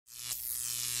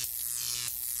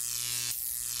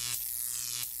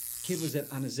kid was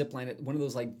on a zip line at one of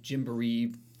those like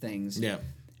Gymboree things. Yeah.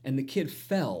 And the kid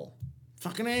fell.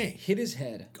 Fucking A. Hit his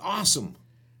head. Awesome.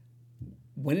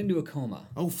 Went into a coma.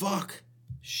 Oh, fuck.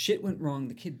 Shit went wrong.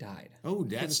 The kid died. Oh,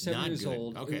 that's 7 not years good.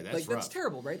 old. Okay, that's like rough. that's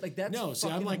terrible, right? Like that's No, see,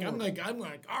 I'm like,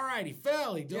 all right, he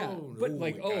fell, he yeah, don't.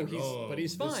 but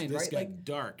he's fine, this right? got Like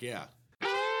dark, yeah.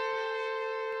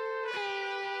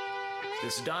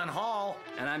 This is Don Hall.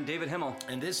 And I'm David Himmel.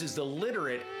 And this is the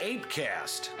Literate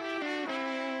ApeCast.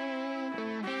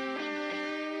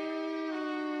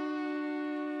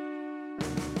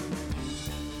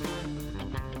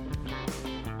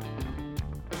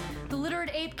 The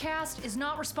Literate ApeCast is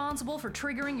not responsible for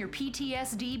triggering your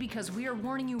PTSD because we are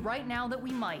warning you right now that we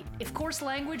might. If coarse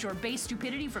language or base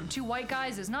stupidity from two white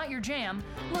guys is not your jam,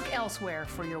 look elsewhere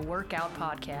for your workout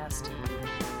podcast.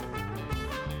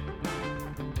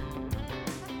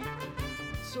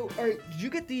 So, all right, did you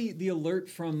get the alert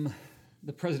from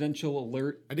the presidential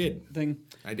alert? I did. Thing?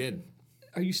 I did.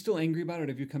 Are you still angry about it?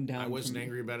 Have you come down? I wasn't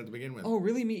angry about it to begin with. Oh,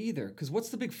 really? Me either. Because what's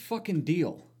the big fucking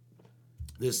deal?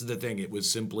 This is the thing. It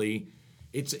was simply,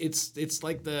 it's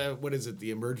like the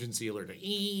emergency alert.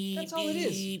 That's all it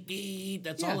is.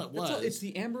 That's all it was. It's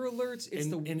the Amber Alerts. It's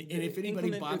and if anybody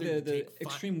inclement or bothered the to take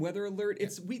extreme weather alert.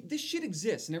 It's this shit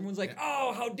exists, and everyone's like,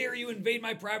 "Oh, how dare you invade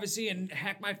my privacy and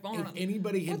hack my phone?" If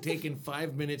anybody had taken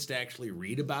 5 minutes to actually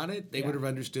read about it, they would have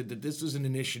understood that this was an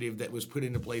initiative that was put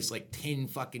into place like 10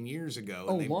 fucking years ago.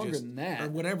 Oh, longer than that, or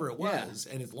whatever it was,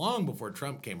 and it's long before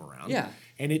Trump came around. Yeah,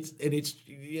 and it's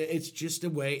just a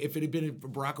way. If it had been a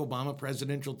Barack Obama presidential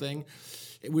thing,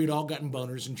 we'd all gotten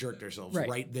boners and jerked ourselves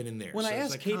right then and there. When I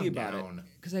asked Katie about it,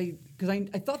 because I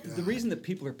thought that the reason that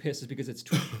people are pissed is because it's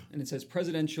Trump and it says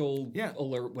presidential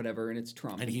alert, whatever, and it's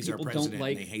Trump. And he's our president,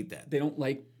 and they hate that. They don't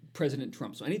like President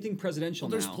Trump. So anything presidential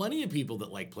there's plenty of people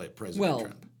that like President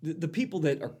Trump. The people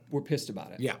that were pissed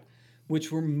about it. Yeah.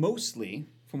 Which were mostly,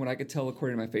 from what I could tell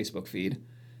according to my Facebook feed,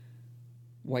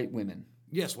 white women.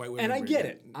 Yes, white women. And I get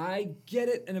it. I get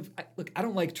it. And look, I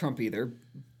don't like Trump either,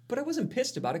 but I wasn't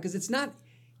pissed about it because it's not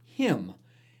him.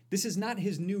 This is not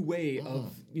his new way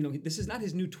of, this is not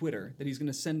his new Twitter that he's going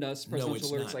to send us presidential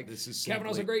alerts not. like, this is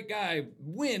Kavanaugh's simply a great guy,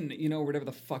 win, or whatever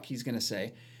the fuck he's going to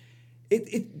say.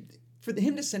 For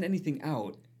him to send anything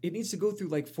out, it needs to go through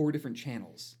like 4 different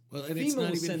channels. Well, and FEMA it's not will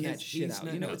even send his, that shit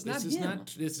out. It's not him.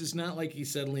 This is not like he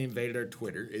suddenly invaded our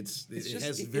Twitter. It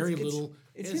has very little.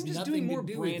 It's it has him just nothing doing more to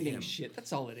do branding with him. shit.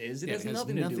 That's all it is. It has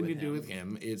nothing to do with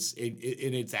him. And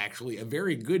it's actually a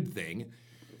very good thing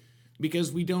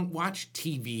because we don't watch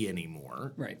TV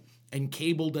anymore. Right. And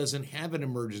cable doesn't have an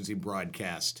emergency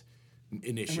broadcast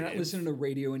initiative. And we're not listening to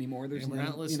radio anymore. We're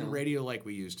not listening to radio like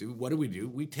we used to. What do?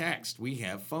 We text. We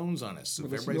have phones on us. So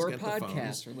we're if everybody's listening to our got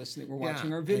podcasts. the phones, we're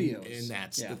watching our videos. And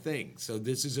that's the thing. So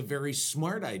this is a very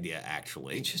smart idea,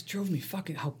 actually. It just drove me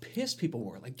fucking how pissed people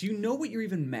were. Like, do you know what you're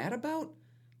even mad about?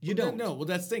 You don't. No. Well,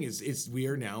 that's the thing is we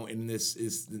are now in this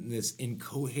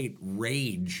incoherent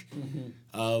rage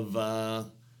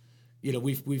of.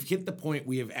 We've hit the point.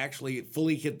 We have actually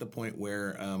fully hit the point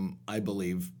where I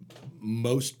believe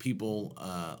most people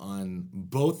on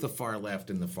both the far left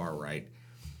and the far right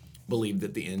believe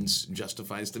that the ends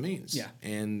justifies the means. Yeah.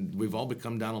 And we've all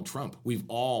become Donald Trump. We've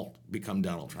all become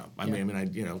Donald Trump.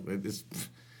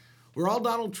 We're all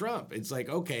Donald Trump. It's like,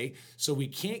 okay, so we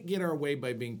can't get our way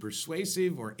by being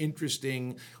persuasive or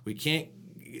interesting. We can't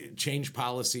change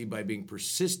policy by being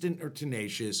persistent or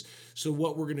tenacious. So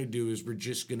what we're going to do is we're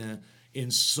just going to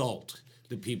insult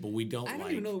the people we don't like. I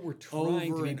don't even know that we're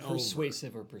trying to be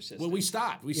persuasive or persistent. Well, we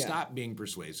stopped. We stopped being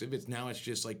persuasive. It's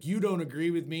just like, you don't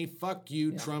agree with me? Fuck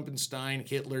you, Trump and Stein,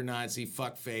 Hitler, Nazi,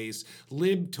 fuckface,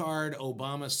 libtard,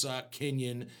 Obama suck,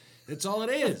 Kenyan. That's all it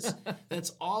is.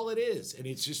 That's all it is, and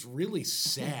it's just really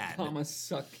sad. Obama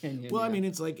suck, Kenyan. Well, I mean,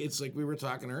 it's like we were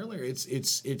talking earlier. It's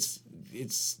SNL.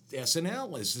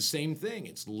 It's the same thing.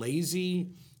 It's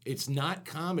lazy. It's not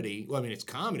comedy. Well, I mean, it's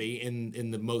comedy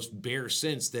in the most bare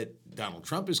sense that Donald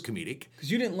Trump is comedic. Because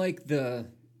you didn't like the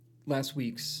last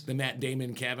week's... The Matt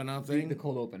Damon Kavanaugh thing? The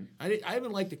cold open. I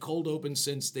haven't liked the cold open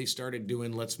since they started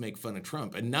doing Let's Make Fun of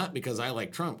Trump. And not because I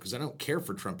like Trump, because I don't care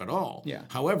for Trump at all. Yeah.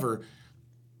 However,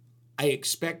 I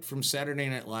expect from Saturday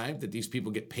Night Live that these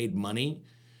people get paid money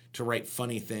to write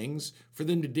funny things, for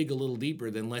them to dig a little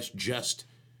deeper than let's just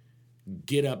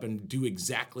get up and do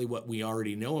exactly what we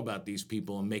already know about these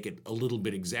people and make it a little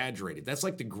bit exaggerated. That's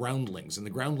like the Groundlings, and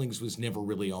the Groundlings was never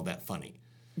really all that funny.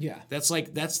 Yeah. That's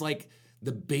like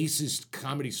the basest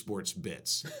comedy sports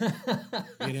bits,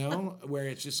 where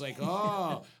it's just like,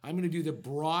 oh, I'm going to do the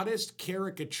broadest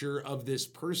caricature of this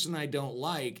person I don't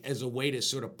like as a way to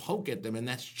sort of poke at them, and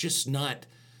that's just not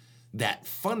that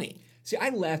funny. See, I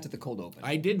laughed at the cold open.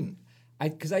 I didn't.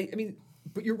 I mean,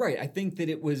 but you're right. I think that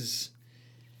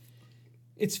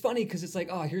it's funny because it's like,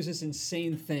 oh, here's this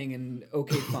insane thing, and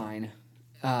okay, fine.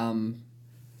 And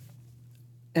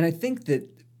I think that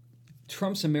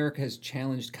Trump's America has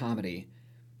challenged comedy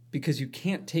because you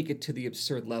can't take it to the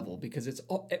absurd level because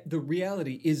the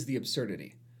reality is the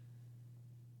absurdity.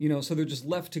 So they're just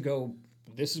left to go,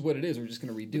 this is what it is. We're just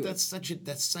going to redo it. That's such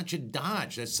a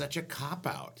dodge. That's such a cop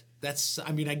out.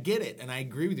 I get it, and I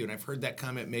agree with you, and I've heard that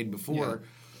comment made before.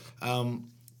 Yeah.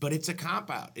 But it's a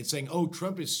cop-out. It's saying, oh,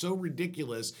 Trump is so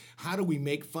ridiculous. How do we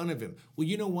make fun of him? Well,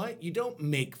 you know what? You don't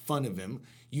make fun of him.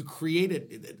 You create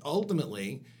it.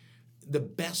 Ultimately, the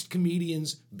best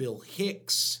comedians, Bill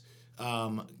Hicks,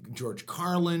 George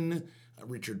Carlin,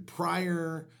 Richard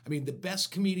Pryor, the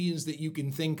best comedians that you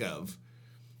can think of,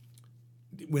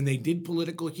 when they did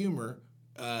political humor,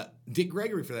 Dick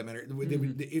Gregory for that matter,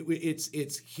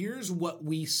 it's here's what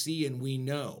we see and we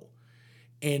know.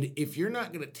 And if you're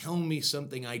not going to tell me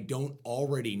something I don't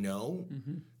already know,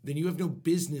 then you have no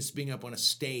business being up on a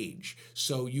stage.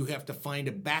 So you have to find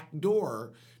a back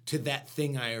door to that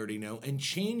thing I already know and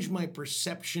change my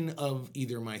perception of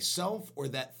either myself or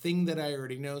that thing that I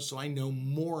already know so I know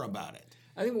more about it.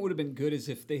 I think what would have been good is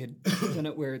if they had done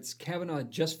it where it's Kavanaugh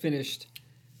had just finished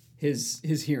his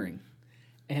hearing.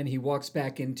 And he walks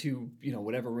back into,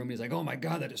 whatever room. And he's like, oh, my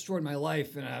God, that destroyed my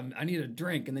life. And I need a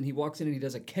drink. And then he walks in and he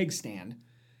does a keg stand.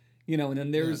 And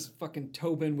then there's fucking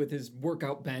Tobin with his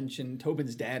workout bench. And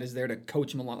Tobin's dad is there to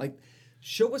coach him along. Like,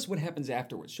 show us what happens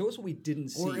afterwards. Show us what we didn't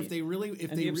see. Or if they really...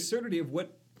 the absurdity of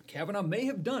what Kavanaugh may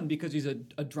have done because he's a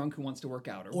drunk who wants to work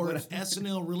out. Or if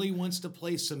SNL really wants to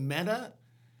play some meta,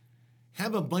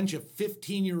 have a bunch of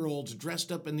 15-year-olds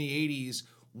dressed up in the 80s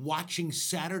watching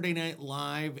Saturday Night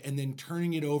Live and then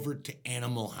turning it over to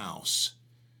Animal House.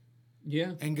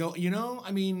 Yeah. And go,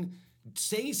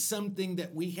 say something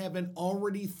that we haven't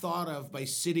already thought of by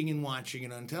sitting and watching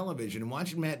it on television. And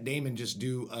watching Matt Damon just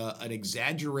do an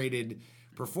exaggerated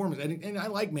performance. And I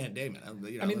like Matt Damon.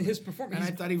 His performance. And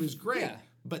I thought he was great. Yeah.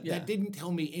 But that didn't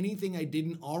tell me anything I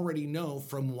didn't already know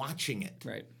from watching it.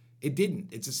 Right. It didn't.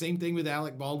 It's the same thing with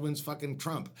Alec Baldwin's fucking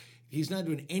Trump. He's not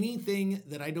doing anything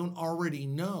that I don't already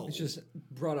know. It's just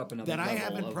brought up another that I level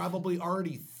haven't probably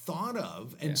already thought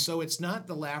of. And so it's not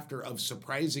the laughter of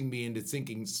surprising me into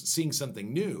seeing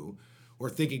something new or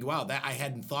thinking, wow, that I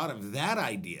hadn't thought of that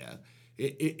idea.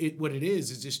 What it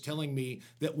is just telling me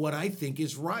that what I think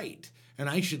is right. And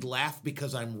I should laugh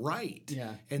because I'm right.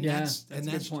 Yeah. And that's a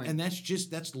good point. And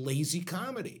that's lazy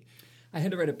comedy. I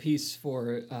had to write a piece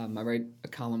for, I write a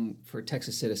column for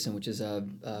Texas Citizen, which is a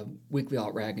weekly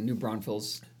alt-rag in New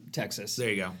Braunfels, Texas. There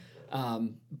you go.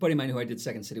 Buddy of mine who I did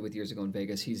Second City with years ago in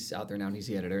Vegas, he's out there now and he's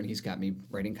the editor and he's got me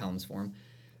writing columns for him.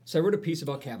 So I wrote a piece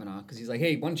about Kavanaugh because he's like,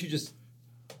 hey, why don't you just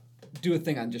do a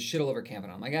thing on just shit all over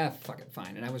Kavanaugh? I'm like, fuck it,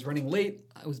 fine. And I was running late.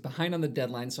 I was behind on the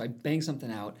deadline, so I banged something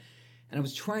out. And I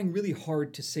was trying really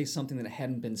hard to say something that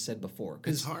hadn't been said before.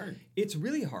 It's hard. It's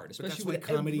really hard, especially but that's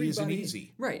why comedy isn't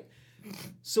easy. Right.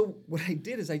 So what I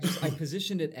did is I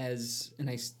positioned it as, and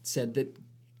I said that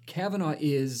Kavanaugh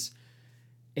is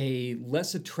a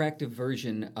less attractive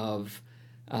version of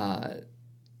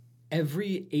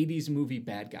every 80s movie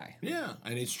bad guy. Yeah,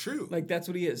 and it's true. Like, that's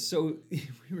what he is. So we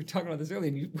were talking about this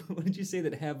earlier, and what did you say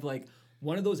that have, like,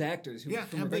 one of those actors who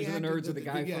from Revenge of the Nerds or the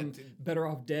guy from Better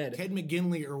Off Dead. Ted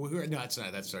McGinley or who? No, it's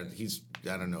not. That's he's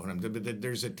I don't know him. But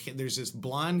there's this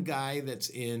blonde guy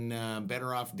that's in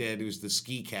Better Off Dead who's the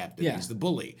ski captain. Yeah. He's the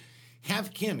bully.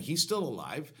 Have him. He's still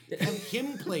alive. Have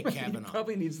him play Kavanaugh. He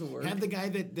probably needs the work. Have the guy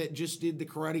that just did the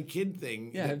Karate Kid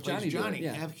thing. Yeah, that plays Johnny.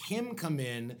 Yeah. Have him come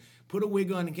in. Put a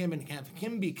wig on him and have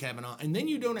him be Kavanaugh. And then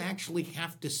you don't actually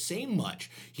have to say much.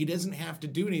 He doesn't have to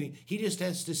do anything. He just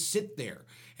has to sit there.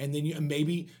 And then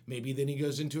maybe then he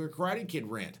goes into a Karate Kid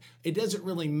rant. It doesn't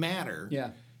really matter. Yeah.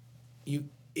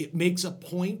 It makes a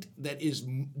point that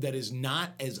is not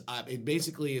as it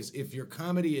basically is. If your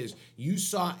comedy is you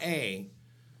saw A,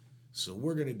 so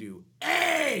we're gonna do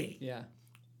A. Yeah.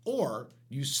 Or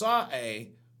you saw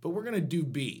A, but we're gonna do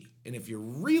B. And if you're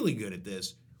really good at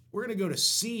this, we're going to go to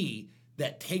C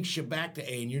that takes you back to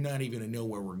A, and you're not even going to know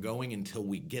where we're going until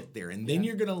we get there. And then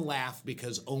you're going to laugh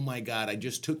because, oh, my God, I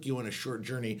just took you on a short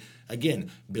journey.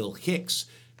 Again, Bill Hicks,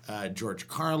 George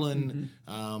Carlin.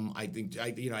 I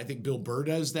think Bill Burr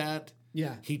does that.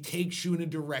 Yeah. He takes you in a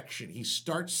direction. He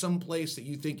starts someplace that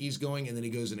you think he's going, and then he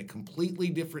goes in a completely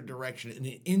different direction, and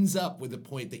it ends up with a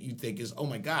point that you think is, oh,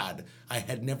 my God, I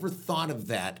had never thought of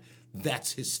that.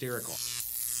 That's hysterical.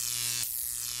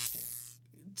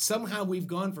 Somehow we've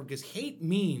gone from, because hate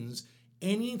means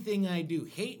anything I do.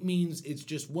 Hate means it's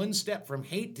just one step from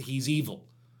hate to he's evil.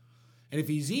 And if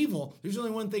he's evil, there's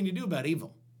only one thing to do about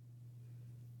evil.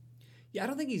 Yeah, I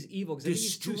don't think he's evil because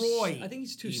Destroy I think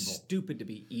he's too evil. stupid to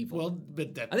be evil. Well,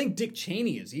 but that. I think Dick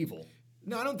Cheney is evil.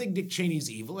 No, I don't think Dick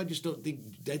Cheney's evil. I just don't think.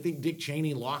 I think Dick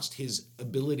Cheney lost his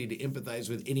ability to empathize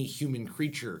with any human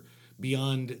creature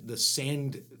beyond the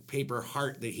sandpaper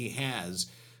heart that he has.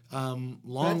 But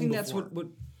I think that's what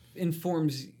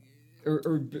informs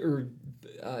or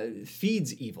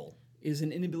feeds evil is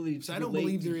an inability to. So I don't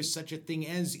believe there is such a thing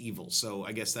as evil. So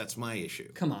I guess that's my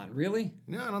issue. Come on, really?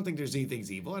 No, I don't think there's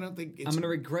anything's evil. I don't think it's. I'm going to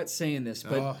regret saying this,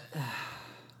 but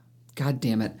God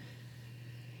damn it.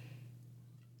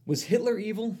 Was Hitler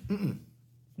evil? Mm-mm.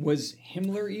 Was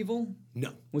Himmler evil?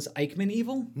 No. Was Eichmann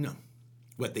evil? No.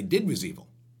 What they did was evil.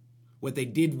 What they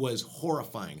did was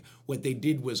horrifying. What they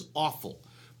did was awful.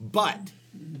 But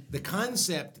the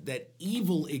concept that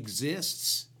evil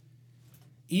exists,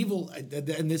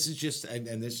 and this is just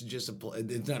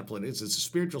it's not a political, it's a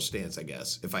spiritual stance, I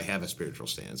guess, if I have a spiritual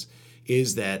stance,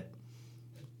 is that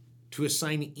to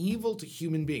assign evil to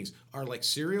human beings are like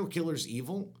serial killers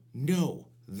evil? No,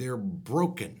 they're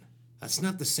broken. That's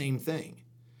not the same thing.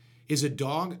 Is a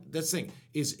dog, that's the thing,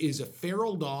 is a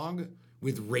feral dog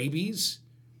with rabies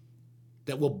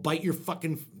that will bite your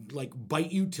fucking,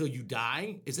 bite you till you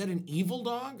die? Is that an evil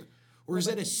dog? Or is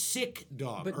that a sick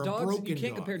dog or dogs, a broken dog? you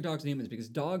can't compare dogs to humans because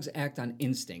dogs act on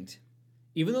instinct.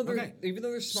 Even though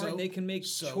they're smart, they can make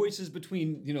choices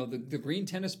between the green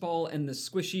tennis ball and the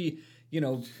squishy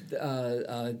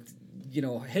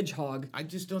hedgehog. I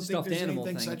just don't think there's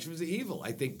anything such as evil.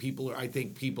 I think people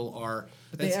are.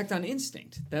 But they act on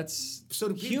instinct. That's so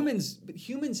do people. Humans. But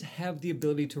humans have the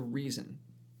ability to reason.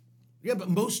 Yeah, but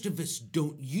most of us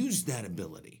don't use that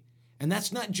ability, and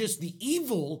that's not just the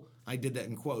evil. I did that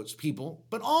in quotes, people,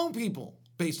 but all people.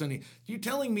 Based on it, you're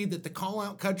telling me that the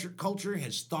call-out culture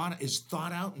is thought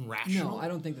out and rational? No, I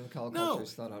don't think that the call-out culture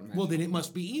is thought out and rational. Well, then it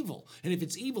must be evil. And if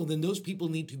it's evil, then those people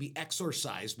need to be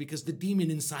exorcised because the demon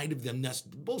inside of them, that's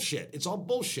bullshit. It's all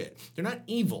bullshit. They're not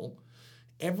evil.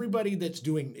 Everybody that's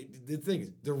doing the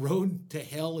thing, the road to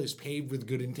hell is paved with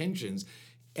good intentions.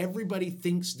 Everybody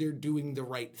thinks they're doing the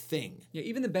right thing. Yeah,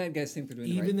 even the bad guys think they're doing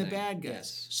the right thing. Even the bad guys.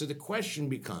 Yes. So the question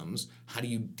becomes, how do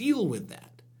you deal with that?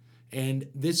 And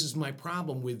this is my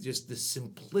problem with just the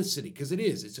simplicity, because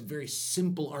it's a very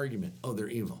simple argument. Oh, they're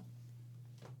evil.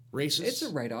 Racist. It's a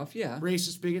write-off, yeah.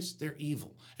 Racist bigots, they're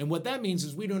evil. And what that means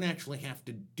is we don't actually have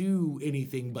to do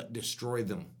anything but destroy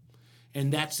them.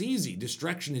 And that's easy.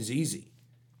 Destruction is easy.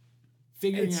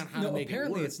 Figuring out how to make it work.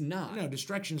 Apparently it's not. No,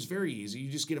 destruction is very easy.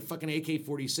 You just get a fucking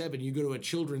AK-47, you go to a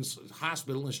children's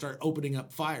hospital and start opening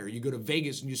up fire. You go to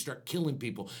Vegas and you start killing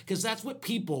people. Because that's what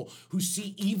people who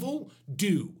see evil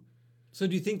do. So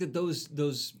do you think that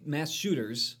those mass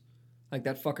shooters, like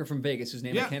that fucker from Vegas whose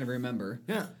name I can't even remember,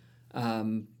 which I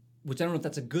don't know if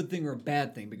that's a good thing or a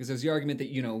bad thing, because there's the argument that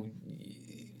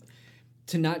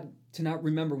to not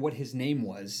remember what his name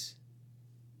was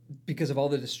because of all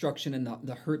the destruction and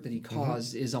the hurt that he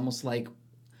caused is almost like,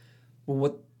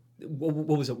 well,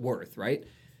 what was it worth, right?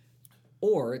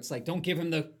 Or it's like, don't give him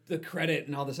the credit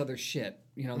and all this other shit.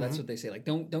 That's what they say. Like,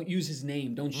 don't use his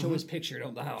name, don't show his picture,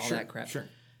 all that crap. Sure.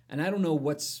 And I don't know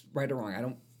what's right or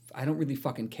wrong. I don't really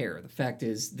fucking care. The fact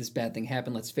is, this bad thing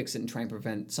happened. Let's fix it and try and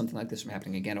prevent something like this from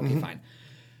happening again. Okay, fine.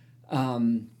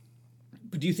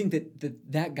 But do you think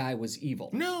that guy was evil?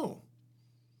 No.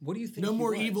 What do you think? No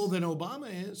more evil than Obama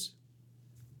is.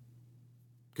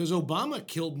 Because Obama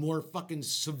killed more fucking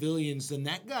civilians than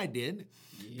that guy did.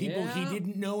 People he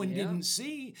didn't know and didn't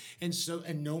see, and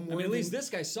no more. I mean, at least this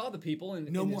guy saw the people,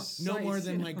 and no more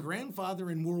than my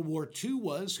grandfather in World War II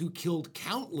was, who killed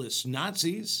countless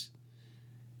Nazis.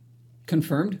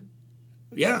 Confirmed.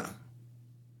 Yeah.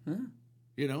 Huh?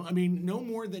 I mean, no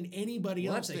more than anybody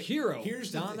else. That's a hero.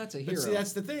 Don, that's a hero. But see,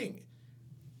 that's the thing.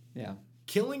 Yeah.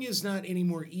 Killing is not any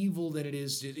more evil than it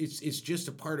is. It's just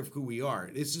a part of who we are.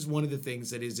 This is one of the things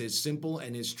that is as simple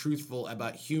and as truthful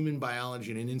about human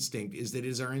biology and an instinct is that it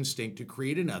is our instinct to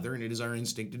create another, and it is our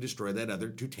instinct to destroy that other,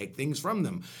 to take things from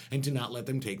them, and to not let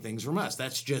them take things from us.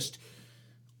 That's just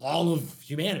all of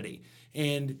humanity.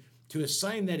 And to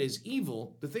assign that as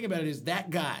evil, the thing about it is that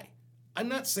guy. I'm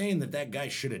not saying that guy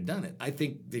should have done it. I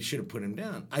think they should have put him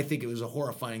down. I think it was a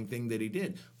horrifying thing that he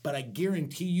did. But I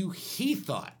guarantee you he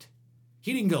thought.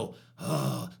 He didn't go,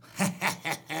 oh,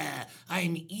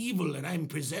 I'm evil and I'm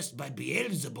possessed by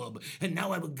Beelzebub, and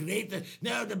now I'm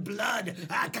now the blood.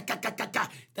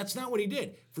 That's not what he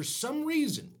did. For some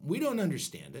reason, we don't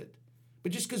understand it.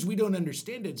 But just because we don't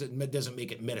understand it doesn't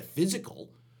make it metaphysical.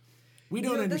 We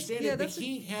don't understand it, but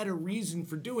he had a reason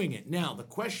for doing it. Now, the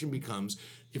question becomes,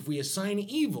 if we assign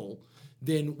evil,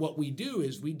 then what we do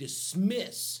is we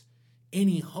dismiss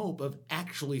any hope of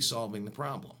actually solving the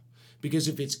problem. Because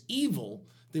if it's evil,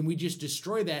 then we just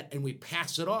destroy that and we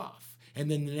pass it off. And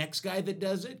then the next guy that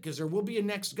does it, because there will be a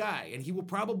next guy, and he will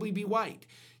probably be white,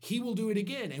 he will do it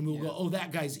again, and we'll go, oh,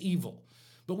 that guy's evil.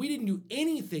 But we didn't do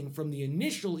anything from the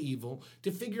initial evil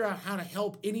to figure out how to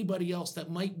help anybody else that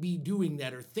might be doing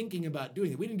that or thinking about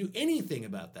doing it. We didn't do anything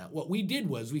about that. What we did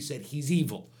was we said, he's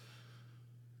evil.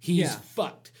 He's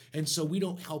fucked. And so we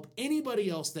don't help anybody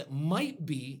else that might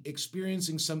be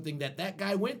experiencing something that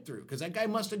guy went through, because that guy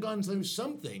must have gone through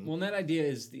something. Well, and that idea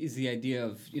is the idea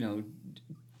of,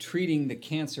 treating the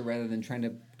cancer rather than trying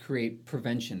to create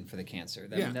prevention for the cancer.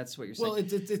 I mean, that's what you're saying. Well,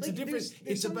 it's a different.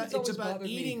 It's about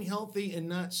eating healthy and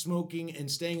not smoking and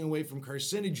staying away from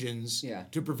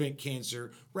carcinogens to prevent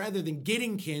cancer, rather than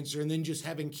getting cancer and then just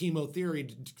having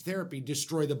chemotherapy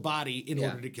destroy the body in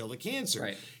order to kill the cancer.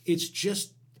 Right.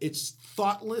 It's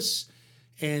thoughtless,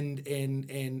 and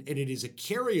it is a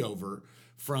carryover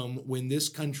from when this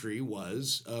country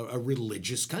was a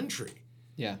religious country.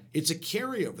 Yeah. It's a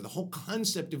carryover, the whole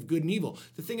concept of good and evil.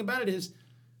 The thing about it is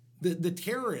the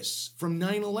terrorists from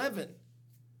 9/11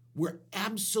 were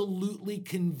absolutely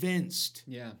convinced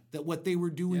that what they were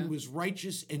doing was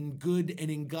righteous and good and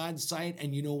in God's sight.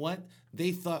 And you know what?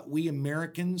 They thought we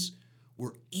Americans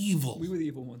were evil. We were the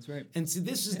evil ones, right? And see,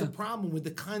 this is the problem with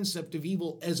the concept of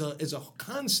evil as a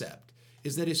concept,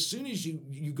 is that as soon as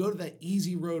you go to that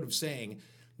easy road of saying,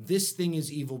 this thing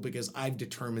is evil because I've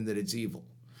determined that it's evil,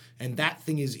 and that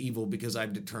thing is evil because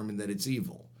I've determined that it's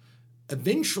evil,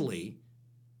 eventually,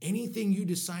 anything you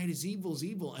decide is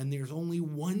evil, and there's only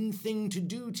one thing to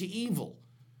do to evil,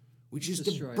 which is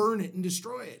to burn it and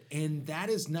destroy it. And that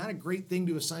is not a great thing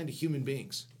to assign to human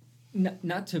beings.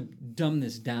 Not to dumb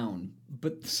this down,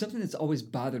 but something that's always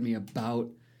bothered me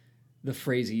about the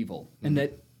phrase evil, and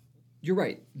that you're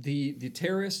right, the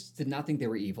terrorists did not think they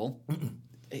were evil.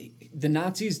 The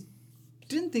Nazis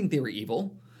didn't think they were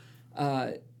evil.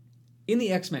 In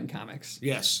the X-Men comics.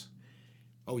 Yes.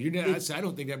 Oh, I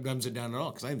don't think that dumbs it down at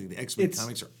all, because I think the X-Men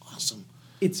comics are awesome.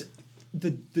 It's the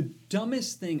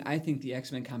dumbest thing I think the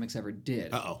X-Men comics ever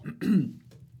did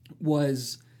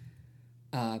was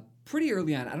pretty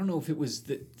early on. I don't know if it was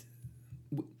the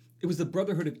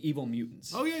Brotherhood of Evil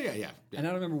Mutants. Oh, yeah. And I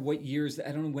don't remember what years,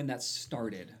 I don't know when that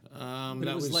started. But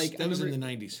that was in the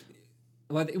 90s.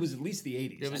 Well, it was at least the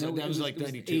 80s. It was like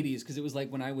 92. 80s, because it was like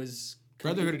when I was...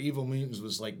 Brotherhood of Evil Mutants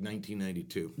was like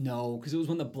 1992. No, because it was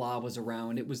when the Blob was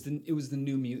around. It was the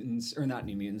New Mutants, or not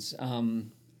New Mutants.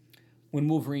 When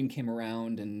Wolverine came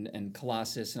around and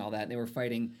Colossus and all that, and they were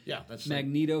fighting. Yeah, that's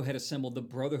Magneto had assembled the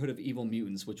Brotherhood of Evil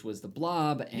Mutants, which was the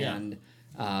Blob and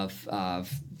not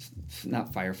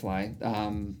Firefly.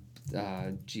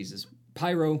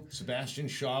 Pyro. Sebastian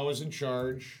Shaw was in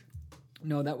charge.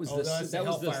 No, that was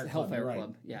the Hellfire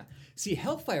Club. Yeah. See,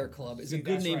 Hellfire Club is a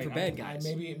good name for bad guys.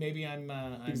 Maybe I'm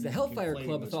because the Hellfire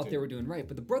Club thought they were doing right,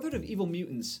 but the Brotherhood of Evil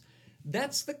Mutants,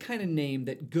 that's the kind of name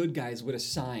that good guys would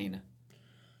assign.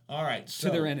 All right, to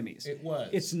their enemies. It was.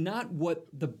 It's not what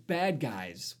the bad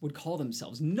guys would call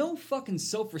themselves. No fucking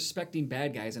self-respecting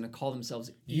bad guys are gonna call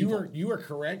themselves evil. You are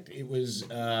correct. It was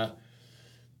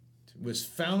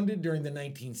founded during the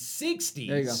 1960s.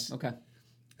 There you go. Okay.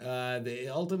 They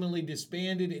ultimately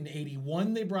disbanded in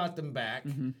 1981. They brought them back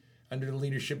under the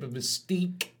leadership of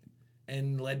Mystique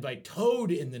and led by Toad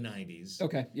in the 90s.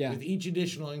 Okay, yeah. With each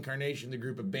additional incarnation, the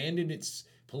group abandoned its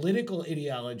political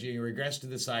ideology and regressed to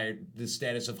the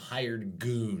status of hired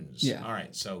goons. Yeah. All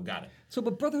right, so got it. So,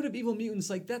 but Brotherhood of Evil Mutants,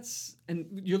 like that's... And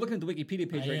you're looking at the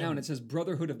Wikipedia page now, and it says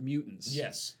Brotherhood of Mutants.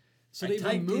 Yes. So they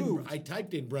removed... I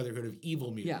typed in Brotherhood of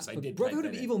Evil Mutants. Yeah, but Brotherhood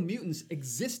of Evil Mutants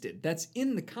existed. That's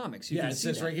in the comics. It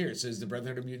says right here. It says the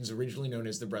Brotherhood of Mutants, originally known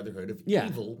as the Brotherhood of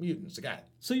Evil Mutants. I got it.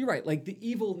 So you're right. Like the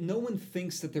evil, no one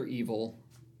thinks that they're evil.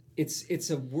 It's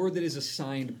a word that is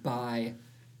assigned by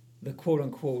the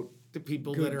quote-unquote the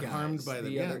people that are harmed by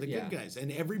them. The good guys.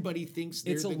 And everybody thinks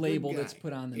they're the good guy. It's a label that's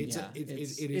put on them. It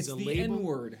is a the label.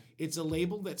 N-word. It's a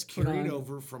label that's carried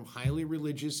over from highly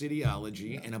religious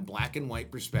ideology and a black and white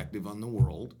perspective on the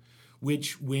world,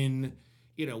 which when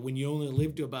you only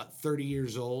live to about 30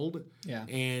 years old,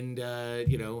 and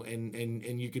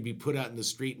you could be put out in the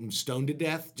street and stoned to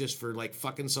death just for like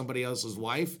fucking somebody else's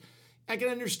wife, I can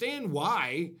understand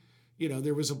why.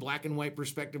 There was a black and white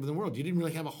perspective of the world. You didn't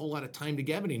really have a whole lot of time to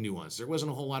give any nuance. There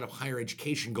wasn't a whole lot of higher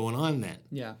education going on then.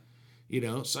 Yeah.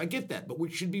 So I get that, but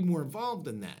we should be more involved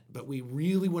in that. But we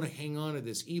really want to hang on to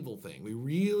this evil thing. We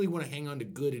really want to hang on to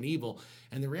good and evil.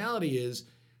 And the reality is,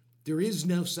 there is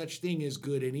no such thing as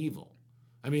good and evil.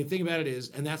 I mean, the thing about it is,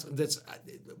 and that's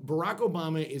Barack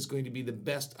Obama is going to be the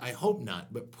best, I hope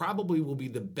not, but probably will be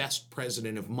the best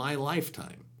president of my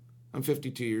lifetime. I'm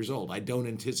 52 years old. I don't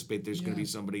anticipate there's going to be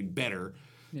somebody better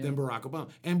than Barack Obama.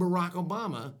 And Barack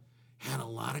Obama had a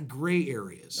lot of gray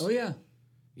areas. Oh, yeah.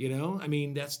 You know, I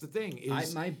mean, that's the thing.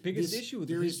 My biggest issue with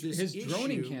his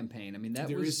droning campaign. I mean,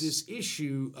 there is this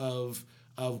issue of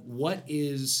what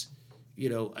is, you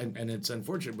know, and it's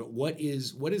unfortunate, but what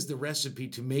is the recipe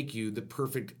to make you the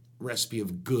perfect recipe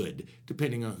of good,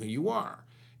 depending on who you are.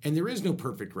 And there is no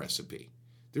perfect recipe.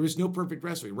 There is no perfect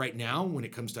recipe. Right now, when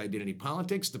it comes to identity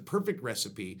politics, the perfect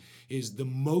recipe is the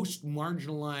most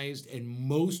marginalized and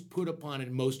most put upon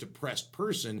and most oppressed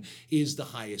person is the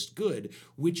highest good,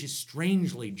 which is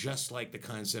strangely just like the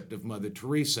concept of Mother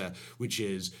Teresa, which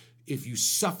is if you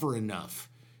suffer enough,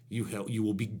 you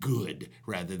will be good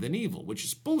rather than evil, which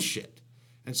is bullshit.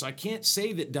 And so I can't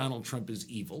say that Donald Trump is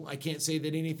evil. I can't say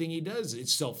that anything he does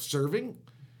is self-serving.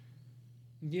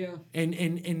 Yeah. And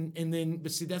then,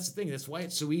 but see, that's the thing. That's why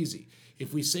it's so easy.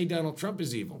 If we say Donald Trump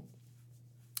is evil,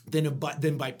 then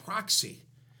by proxy,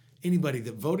 anybody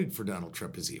that voted for Donald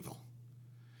Trump is evil.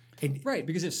 And, right,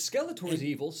 because if Skeletor is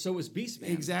evil, so is Beastman.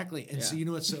 Exactly. And so you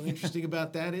know what's so interesting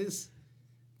about that is?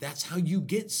 That's how you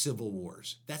get civil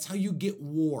wars. That's how you get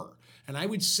war. And I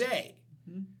would say,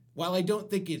 while I don't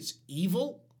think it's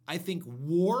evil, I think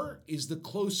war is the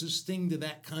closest thing to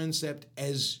that concept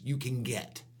as you can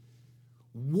get.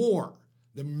 War,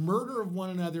 the murder of one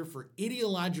another for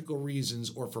ideological reasons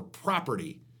or for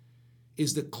property,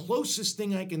 is the closest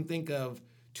thing I can think of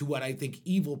to what I think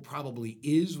evil probably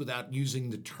is without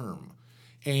using the term.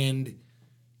 And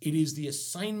it is the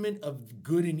assignment of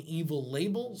good and evil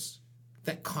labels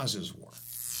that causes war.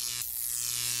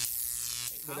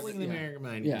 Calling the American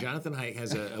Mind. Yeah. Jonathan Haidt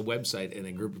has a website and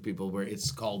a group of people where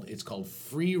it's called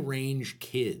Free Range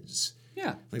Kids.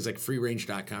 Yeah. Things like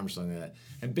freerange.com or something like that.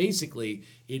 And basically,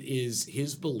 it is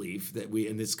his belief that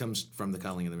and this comes from the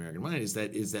Calling of the American Mind, is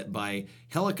that by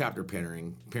helicopter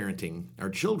parenting our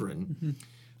children,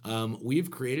 we've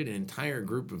created an entire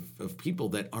group of people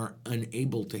that are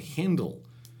unable to handle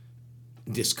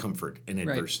discomfort and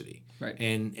adversity. Right.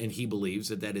 And he believes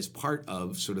that is part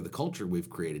of sort of the culture we've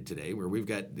created today, where we've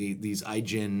got these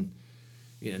iGen,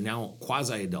 now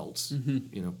quasi-adults,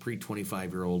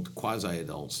 pre-25-year-old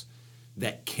quasi-adults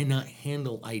that cannot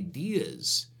handle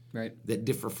ideas that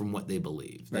differ from what they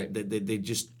believe. Right. That they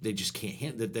just can't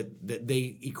handle that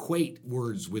they equate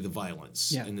words with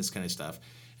violence and this kind of stuff.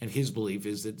 And his belief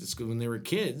is that when they were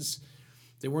kids,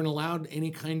 they weren't allowed any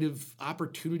kind of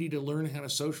opportunity to learn how to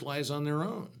socialize on their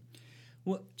own.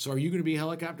 Well, so are you going to be a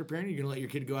helicopter parent? Or are you going to let your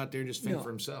kid go out there and just fend for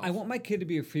himself? I want my kid to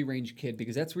be a free-range kid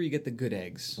because that's where you get the good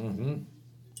eggs. Mm-hmm. And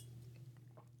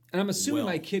I'm assuming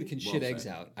my kid can shit eggs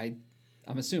out.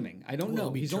 I'm assuming. I don't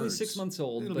know. He's only 6 months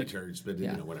old. It'll be turds, but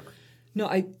whatever.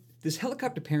 No, this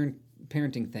helicopter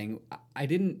parenting thing, I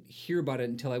didn't hear about it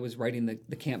until I was writing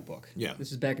the camp book. Yeah.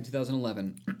 This is back in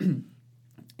 2011.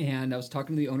 And I was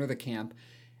talking to the owner of the camp,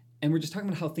 and we're just talking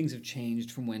about how things have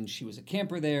changed from when she was a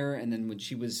camper there, and then when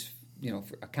she was,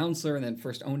 a counselor, and then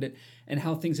first owned it, and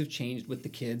how things have changed with the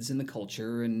kids and the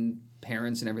culture and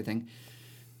parents and everything.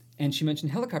 And she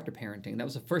mentioned helicopter parenting. That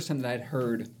was the first time that I had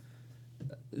heard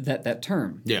that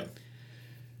term. Yeah.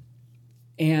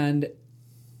 And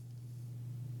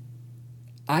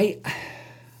I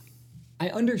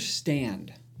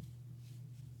understand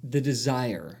the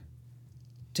desire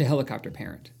to helicopter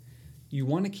parent. You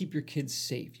want to keep your kids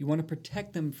safe. You want to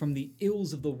protect them from the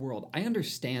ills of the world. I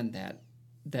understand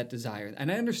that desire, and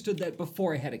I understood that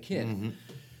before I had a kid. Mm-hmm.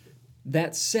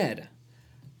 That said,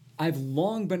 I've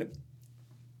long been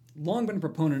a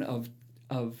proponent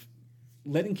of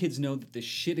letting kids know that this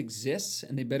shit exists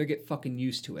and they better get fucking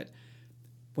used to it.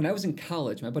 When I was in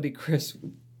college, my buddy Chris,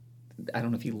 I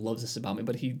don't know if he loves this about me,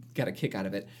 but he got a kick out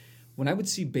of it. When I would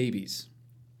see babies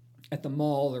at the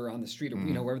mall or on the street or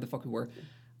wherever the fuck we were,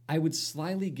 I would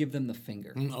slyly give them the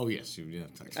finger. Oh yes, we've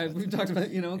talked about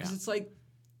it, because it's like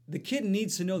the kid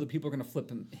needs to know that people are going to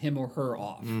flip him or her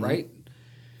off, right?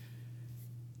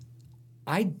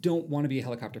 I don't want to be a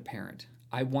helicopter parent.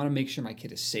 I want to make sure my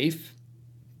kid is safe,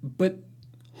 but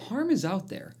harm is out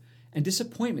there and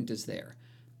disappointment is there.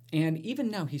 And even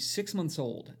now, he's 6 months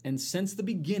old, and since the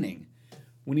beginning,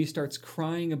 when he starts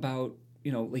crying about,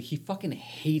 he fucking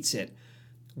hates it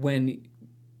when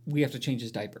we have to change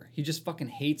his diaper. He just fucking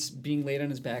hates being laid on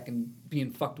his back and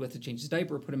being fucked with to change his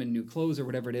diaper, put him in new clothes or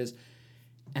whatever it is.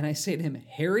 And I say to him,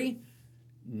 Harry,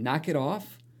 knock it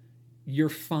off. You're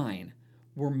fine.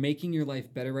 We're making your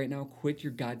life better right now. Quit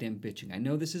your goddamn bitching. I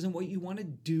know this isn't what you want to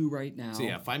do right now. So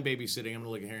if I'm babysitting, I'm going to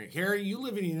look at Harry. Harry, you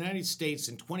live in the United States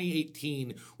in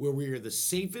 2018 where we are the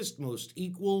safest, most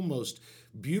equal, most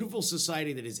beautiful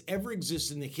society that has ever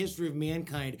existed in the history of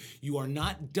mankind. You are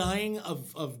not dying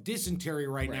of dysentery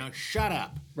right now. Shut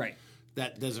up. Right.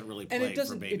 that doesn't really play And it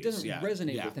doesn't for babies. it doesn't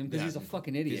resonate with him because he's a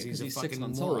fucking idiot because he's 6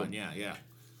 months moron. old. Yeah.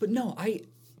 But no,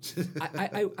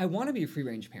 I want to be a free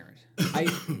range parent.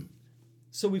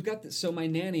 So we've got this, so my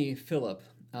nanny Philip,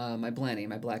 my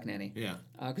black nanny. Yeah.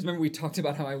 Because remember we talked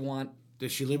about how I want.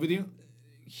 Does she live with you?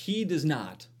 He does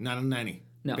not. Not a nanny.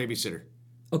 No. Babysitter.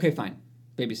 Okay, fine.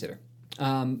 Babysitter.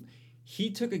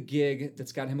 He took a gig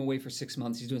that's got him away for 6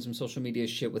 months. He's doing some social media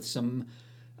shit with some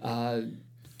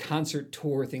concert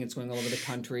tour thing that's going all over the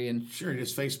country. And Sure,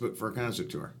 just Facebook for a concert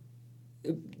tour.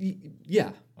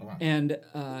 yeah. Oh, wow. And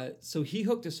so he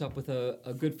hooked us up with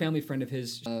a good family friend of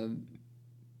his,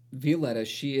 Violetta.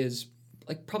 She is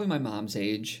like probably my mom's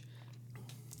age,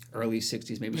 early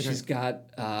 60s maybe. Okay. She's got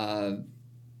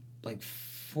like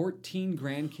 14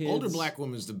 grandkids. Older black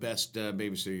woman is the best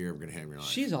babysitter you're ever going to have in your life.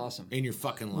 She's awesome. In your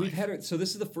fucking life. We've had her, so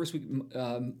this is the first week.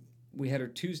 We had her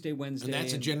Tuesday, Wednesday. And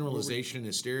that's a generalization and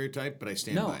a stereotype, but I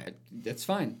stand by it. That's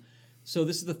fine. So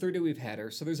this is the third day we've had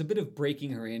her. So there's a bit of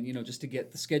breaking her in, just to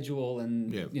get the schedule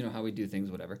and, how we do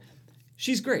things, whatever.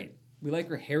 She's great. We like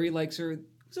her. Harry likes her. It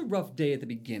was a rough day at the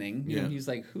beginning. You know, he's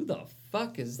like, who the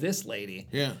fuck is this lady?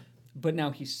 Yeah. But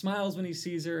now he smiles when he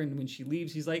sees her, and when she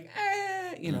leaves, he's like,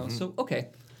 so, okay.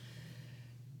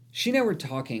 She and I were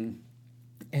talking,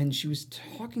 and she was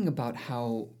talking about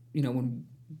how, when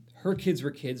her kids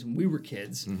were kids, when we were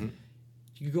kids, you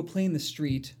could go play in the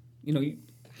street.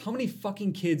 How many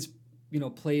fucking kids,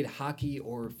 played hockey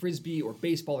or frisbee or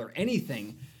baseball or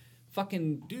anything,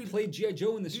 fucking played G.I.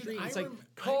 Joe in the street. It's like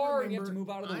car, and you have to move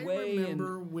out of the way. I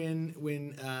remember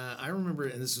when I remember,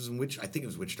 and this was I think it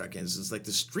was Wichita, Kansas. It's like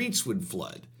the streets would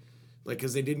flood, like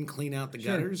because they didn't clean out the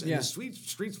gutters, and the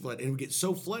streets flood, and it would get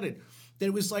so flooded that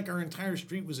it was like our entire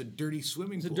street was a dirty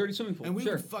swimming pool. It's a dirty swimming pool, and we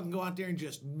would fucking go out there and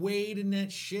just wade in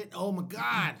that shit. Oh my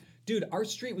god. Dude, our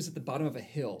street was at the bottom of a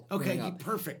hill. Okay,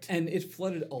 perfect. And it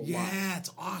flooded a lot. Yeah,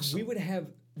 it's awesome.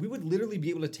 We would literally be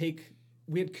able to take.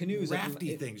 We had canoes.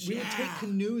 Rafty things. We would take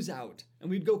canoes out, and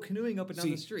we'd go canoeing up and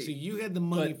down the street. So you had the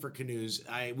money for canoes.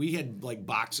 We had like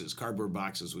boxes, cardboard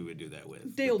boxes. We would do that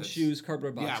with. Day-old shoes,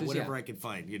 cardboard boxes. Yeah, whatever I could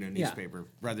find. Newspaper.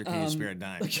 Brother, can you spare a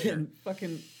dime? Again,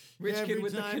 fucking rich Every kid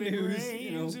with the time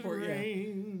canoes. it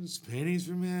rains, pennies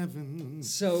from heaven.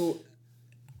 So,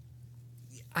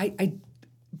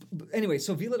 anyway,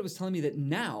 so Violetta was telling me that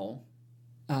now,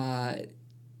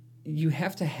 you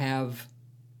have to have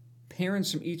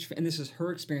parents from each, and this is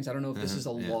her experience. I don't know if this is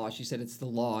a law. She said it's the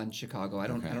law in Chicago. I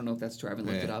don't know if that's true. I haven't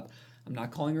looked it up. I'm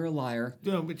not calling her a liar.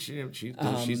 No, but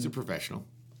she's a professional.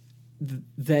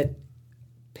 That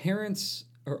parents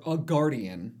or a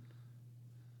guardian,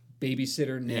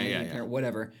 babysitter, nanny, parent,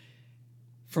 whatever,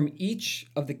 from each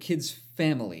of the kids'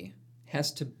 family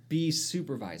has to be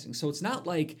supervising. So it's not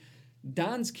like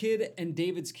Don's kid and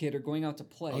David's kid are going out to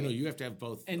play. Oh no, you have to have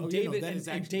both. And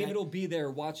David will be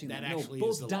there watching them. No,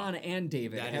 both Don and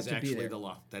David have to be there. The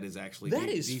law. That is actually that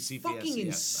is DCPS. fucking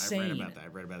insane.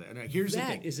 I've read about that. Now, here's the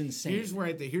thing. That is insane.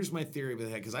 Here's my theory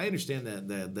with that, because I understand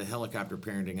the helicopter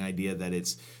parenting idea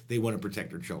that they want to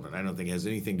protect their children. I don't think it has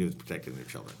anything to do with protecting their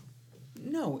children.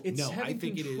 No, it's having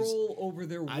control over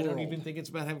their world. I don't even think it's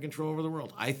about having control over the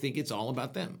world. I think it's all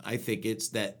about them. I think it's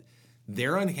that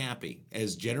they're unhappy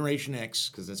as Generation X,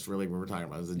 because that's really what we're talking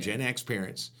about, the Gen X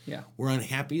parents. Yeah. We're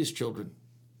unhappy as children,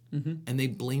 and they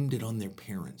blamed it on their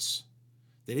parents.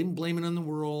 They didn't blame it on the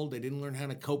world. They didn't learn how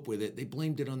to cope with it. They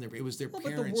blamed it on it was their parents'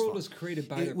 fault. But the world was created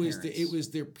by their parents. It was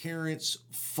their parents'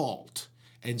 fault.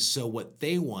 And so what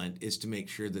they want is to make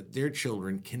sure that their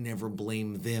children can never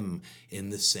blame them in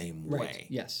the same way. Right.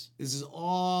 Yes. This is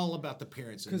all about the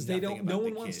parents, because they don't. No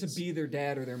one wants to be their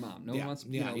dad or their mom. No one wants.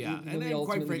 And then,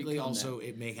 quite frankly, also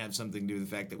it may have something to do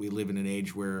with the fact that we live in an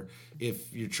age where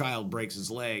if your child breaks his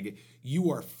leg,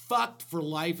 you are fucked for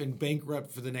life and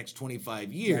bankrupt for the next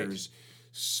 25 years. Right.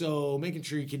 So making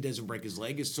sure your kid doesn't break his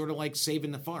leg is sort of like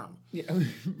saving the farm. Yeah.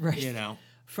 Right. A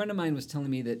friend of mine was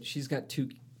telling me that she's got two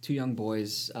young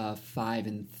boys, 5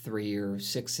 and 3 or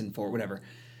 6 and 4, whatever.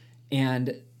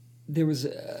 And there was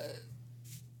a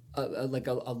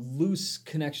loose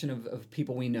connection of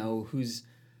people we know who's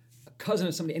a cousin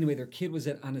of somebody. Anyway, their kid was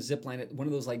on a zip line at one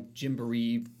of those like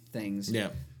jamboree things. Yeah.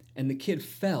 And the kid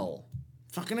fell.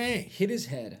 Fucking A. Hit his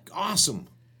head. Awesome.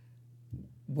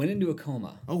 Went into a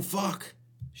coma. Oh, fuck.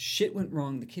 Shit went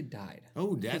wrong. The kid died.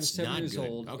 Oh, that's not years good.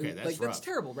 old. Okay, that's rough. That's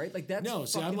terrible, right? Like that's no.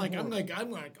 See, I'm like, all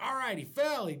right, he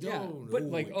fell. He yeah, don't. but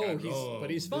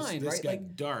he's fine, this right? got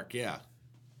like dark, yeah.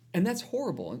 And that's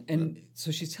horrible. And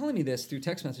so she's telling me this through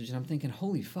text message, and I'm thinking,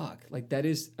 holy fuck! Like that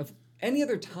is of any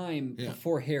other time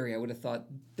before Harry, I would have thought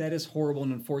that is horrible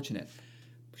and unfortunate.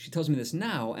 She tells me this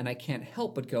now, and I can't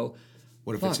help but go,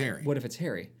 what if it's Harry? What if it's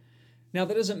Harry? Now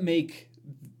that doesn't make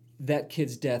that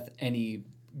kid's death any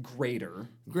greater.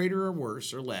 Greater or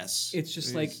worse or less. It's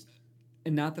just like,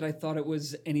 and not that I thought it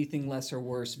was anything less or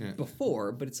worse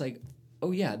before, but it's like,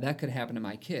 oh yeah, that could happen to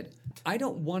my kid. I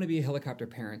don't want to be a helicopter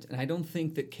parent, and I don't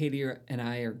think that Katie and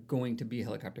I are going to be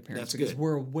helicopter parents because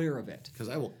we're aware of it. Because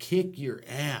I will kick your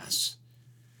ass.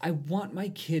 I want my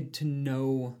kid to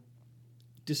know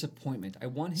disappointment. I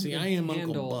want him to I am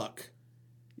handle... Uncle Buck.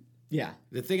 Yeah.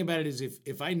 The thing about it is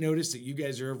if I notice that you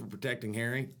guys are overprotecting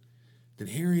Harry, then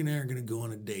Harry and I are going to go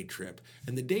on a day trip.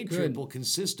 And the day trip will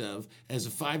consist of, as a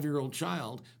 5-year-old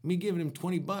child, me giving him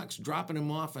 $20, dropping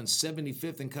him off on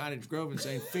 75th and Cottage Grove and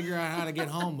saying, figure out how to get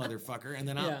home, motherfucker. And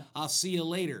then I'll see you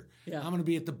later. Yeah. I'm going to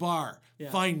be at the bar. Yeah.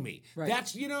 Find me. Right.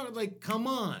 That's, come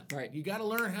on. Right. You got to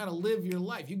learn how to live your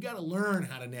life. You got to learn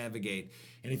how to navigate.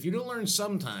 And if you don't learn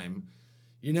sometime,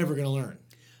 you're never going to learn.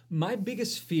 My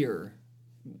biggest fear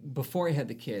before I had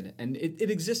the kid, and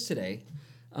it exists today,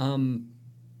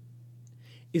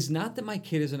 is not that my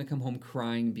kid is going to come home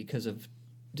crying because of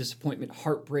disappointment,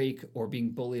 heartbreak, or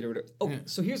being bullied or whatever.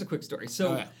 So here's a quick story.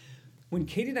 So when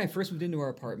Katie and I first moved into our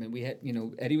apartment, we had,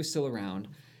 Eddie was still around,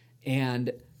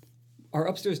 and our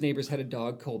upstairs neighbors had a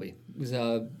dog, Colby. It was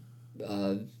a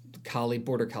collie,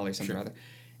 border collie, something or other.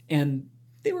 And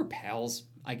they were pals,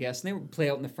 I guess, and they would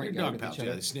play out in the front yard with each other.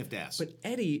 Yeah, they sniffed ass. But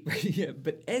Eddie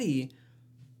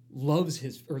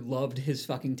loved his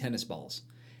fucking tennis balls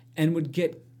and would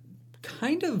get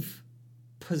kind of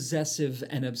possessive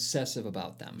and obsessive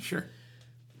about them. Sure.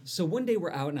 So one day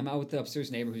we're out, and I'm out with the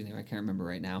upstairs neighbor, whose name I can't remember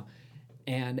right now,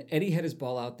 and Eddie had his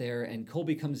ball out there, and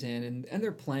Colby comes in, and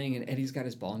they're playing, and Eddie's got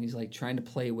his ball, and he's like trying to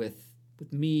play with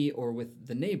me or with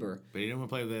the neighbor. But he don't want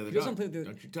to play with the other dog. He doesn't play with the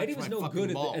other dog. Eddie was no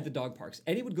good at the dog parks.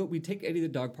 We'd take Eddie to the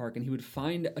dog park, and he would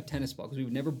find a tennis ball, because we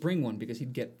would never bring one because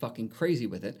he'd get fucking crazy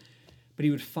with it. But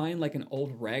he would find like an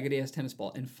old raggedy-ass tennis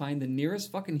ball and find the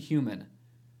nearest fucking human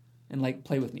and like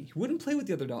play with me. He wouldn't play with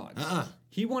the other dogs.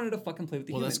 He wanted to fucking play with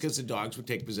the humans. Well, that's because the dogs would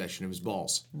take possession of his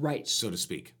balls. Right. So to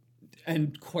speak.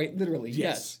 And quite literally,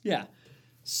 yes. Yeah.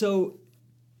 So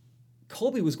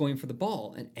Colby was going for the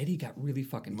ball, and Eddie got really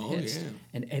fucking pissed. Oh, yeah.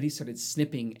 And Eddie started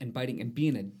snipping and biting and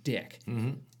being a dick.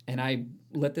 Mm-hmm. And I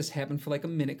let this happen for like a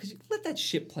minute, because you let that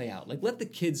shit play out. Like, let the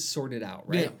kids sort it out,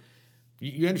 right? Yeah.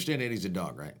 You understand Eddie's a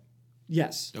dog, right?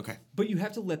 Yes. Okay. But you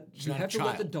have to let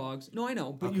the dogs. No, I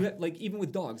know. But you have, like, even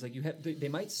with dogs, like they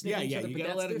might sniff each other. You but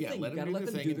gotta let them. Let them do their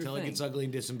thing until it gets ugly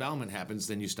and disembowelment happens.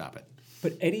 Then you stop it.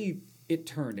 But Eddie, it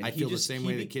turned. And I feel the same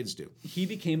way the kids do. He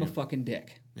became a fucking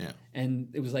dick. Yeah. And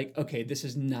it was like, okay, this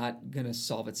is not gonna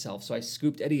solve itself. So I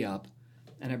scooped Eddie up,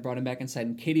 and I brought him back inside.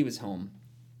 And Katie was home,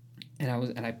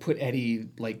 and I put Eddie,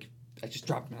 I just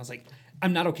dropped him. I was like,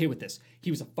 I'm not okay with this.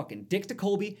 He was a fucking dick to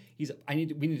Colby. We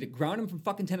need to ground him from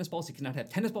fucking tennis balls. He cannot have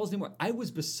tennis balls anymore. I was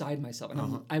beside myself,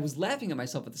 and I was laughing at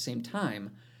myself at the same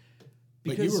time.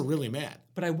 But you were really mad.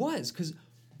 But I was, because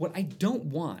what I don't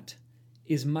want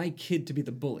is my kid to be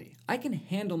the bully. I can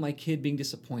handle my kid being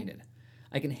disappointed.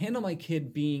 I can handle my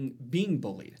kid being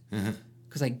bullied,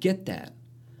 because I get that.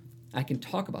 I can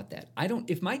talk about that.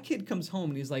 If my kid comes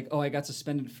home and he's like, "Oh, I got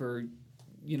suspended for,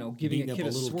 giving a kid a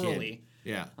swirly."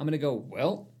 Yeah. I'm going to go,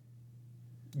 well,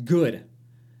 good.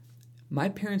 My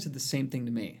parents did the same thing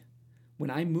to me. When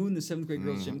I mooned the 7th grade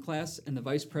girls gym class, and the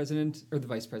vice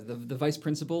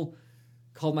principal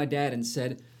called my dad and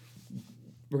said,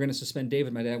 we're going to suspend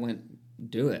David, my dad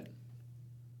went, do it.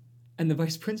 And the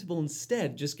vice principal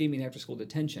instead just gave me an after-school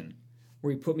detention,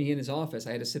 where he put me in his office.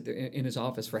 I had to sit there in his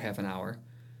office for half an hour,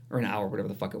 or an hour, whatever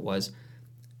the fuck it was.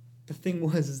 The thing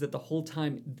is that the whole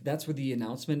time, that's where the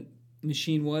announcement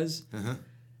machine was.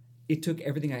 It took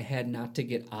everything I had not to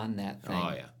get on that thing.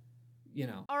 Oh, yeah.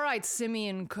 All right,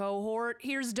 Simeon cohort,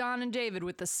 here's Don and David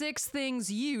with the 6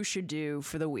 things you should do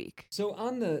for the week. So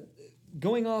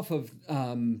going off of,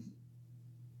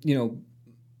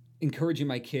 encouraging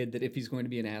my kid that if he's going to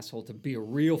be an asshole, to be a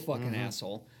real fucking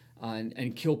asshole,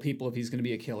 and kill people if he's going to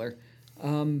be a killer,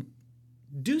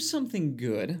 do something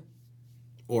good.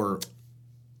 Now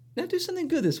do something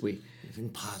good this week.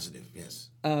 Something positive, yes.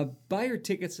 Buy your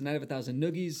tickets to Night of 1,000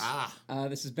 Noogies.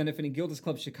 This is benefiting Gilda's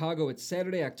Club Chicago. It's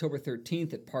Saturday, October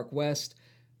 13th at Park West.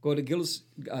 Go to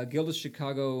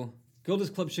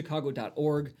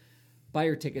gildasclubchicago.org. Buy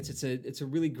your tickets. It's a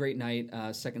really great night.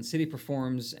 Second City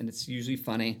performs, and it's usually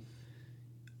funny.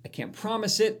 I can't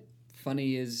promise it.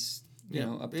 Funny is,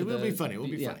 up to it will be funny. It will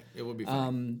be funny. It will be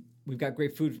funny. We've got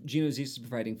great food. Gino's East is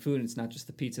providing food, and it's not just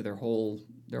the pizza. Their whole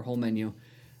menu.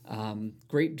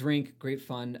 Great drink, great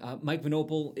fun. Mike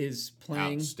Vinopal is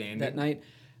playing that night.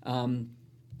 And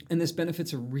this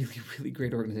benefits a really, really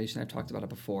great organization. I've talked about it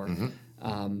before.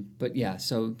 But yeah,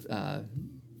 so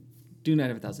Do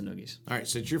Night of a Thousand Noogies. All right,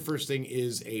 since your first thing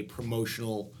is a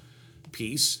promotional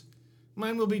piece,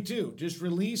 mine will be too. Just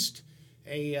released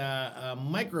a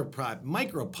micro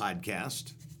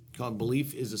podcast called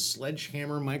Belief is a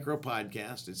Sledgehammer Micro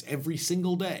Podcast. It's every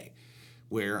single day,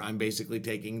 where I'm basically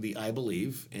taking the I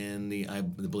Believe and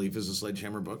the Belief is a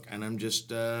Sledgehammer book, and I'm just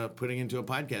putting into a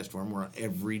podcast form where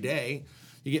every day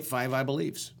you get 5 I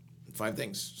Believes, 5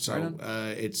 things. So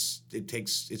it's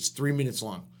 3 minutes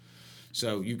long.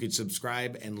 So you could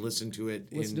subscribe and listen to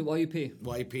it. Listen to it while you pee.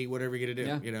 While you pee, whatever you're going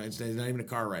to do. Yeah. It's not even a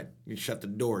car ride. You shut the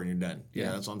door and you're done.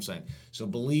 Yeah. That's all I'm saying. So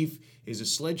Belief is a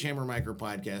Sledgehammer Micro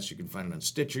Podcast. You can find it on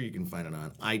Stitcher. You can find it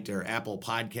on Apple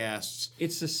Podcasts.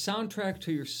 It's the soundtrack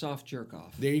to your soft jerk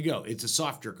off. There you go. It's a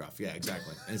soft jerk off. Yeah,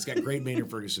 exactly. And it's got great Maynard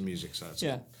Ferguson music. So that's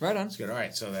good. Right on. That's good. All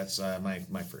right. So that's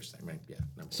my first thing. Right? Yeah.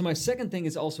 So my second thing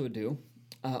is also a do,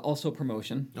 also a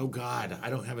promotion. Oh, God. I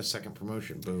don't have a second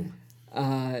promotion. Boom.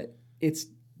 It's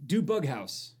Do Bug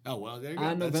House. Oh, well, there you go.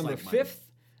 On That's November like mine.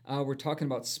 5th, we're talking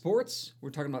about sports, we're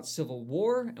talking about Civil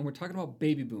War, and we're talking about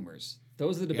baby boomers.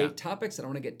 Those are the debate topics. I don't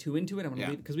want to get too into it. I want to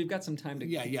leave because we've got some time to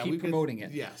keep promoting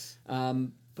it. Yes.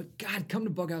 But God, come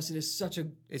to Bug House. It is such a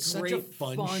great,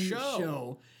 fun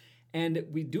show. And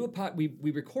we do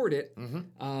we record it.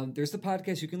 Mm-hmm. There's the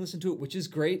podcast. You can listen to it, which is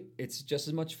great. It's just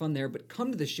as much fun there. But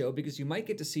come to the show because you might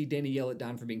get to see Danny yell at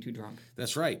Don for being too drunk.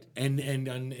 That's right. And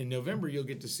in November, you'll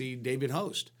get to see David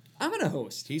host. I'm going to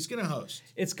host. He's going to host.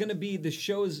 It's going to be, the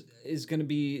show is going to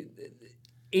be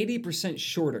 80%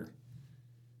 shorter.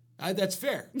 That's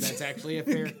fair. That's actually a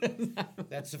fair.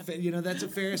 That's a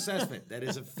fair assessment. That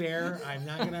is a fair. I'm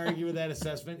not going to argue with that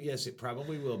assessment. Yes, it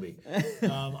probably will be.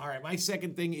 All right, my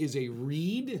second thing is a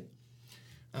read.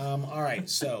 All right,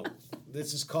 so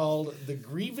this is called "The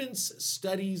Grievance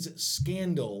Studies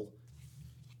Scandal."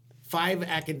 5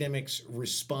 academics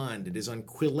respond. It is on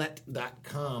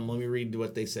Quillette.com. Let me read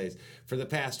what they say. For the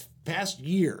past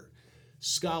year,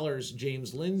 scholars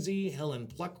James Lindsay, Helen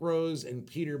Pluckrose, and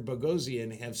Peter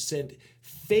Boghossian have sent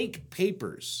fake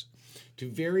papers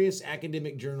to various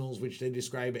academic journals which they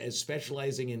describe as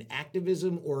specializing in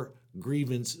activism or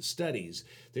grievance studies.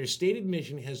 Their stated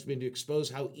mission has been to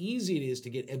expose how easy it is to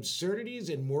get absurdities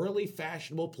and morally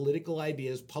fashionable political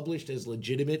ideas published as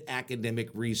legitimate academic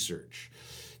research.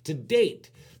 To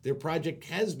date, their project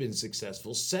has been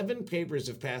successful. 7 papers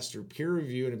have passed through peer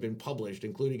review and have been published,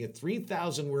 including a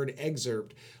 3,000-word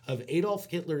excerpt of Adolf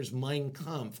Hitler's Mein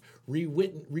Kampf,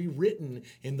 rewritten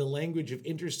in the language of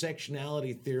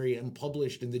intersectionality theory and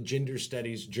published in the gender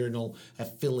studies journal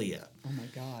Aphilia. Oh, my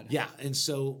God. Yeah, and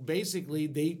so basically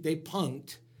they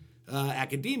punked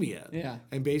academia. Yeah.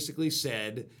 And basically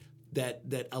said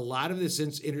that a lot of this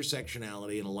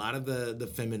intersectionality and a lot of the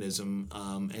feminism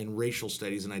and racial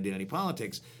studies and identity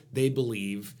politics, they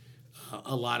believe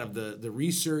a lot of the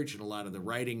research and a lot of the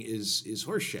writing is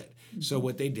horseshit. Mm-hmm. So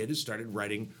what they did is started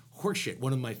writing horseshit.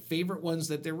 One of my favorite ones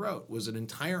that they wrote was an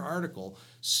entire article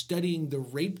studying the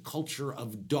rape culture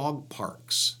of dog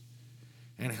parks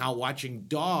and how watching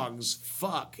dogs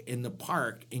fuck in the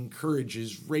park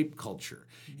encourages rape culture.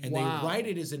 And they write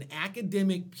it as an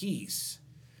academic piece.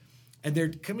 And they're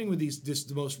coming with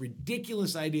the most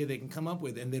ridiculous idea they can come up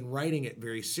with and then writing it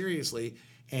very seriously.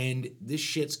 And this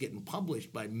shit's getting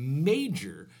published by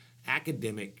major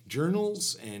academic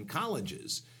journals and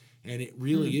colleges. And it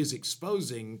really is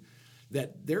exposing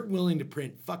that they're willing to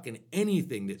print fucking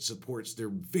anything that supports their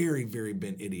very, very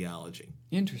bent ideology.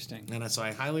 Interesting. And so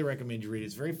I highly recommend you read it.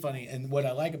 It's very funny. And what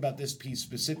I like about this piece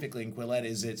specifically in Quillette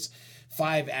is it's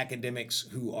 5 academics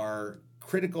who are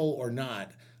critical or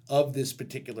not of this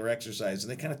particular exercise,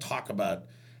 and they kind of talk about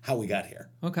how we got here.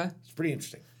 Okay. It's pretty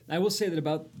interesting. I will say that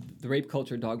about the rape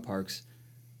culture at dog parks,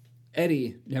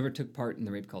 Eddie never took part in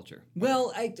the rape culture.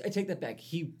 Well, I take that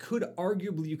back. You could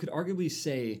arguably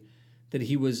say that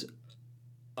he was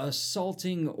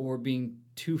assaulting or being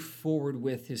too forward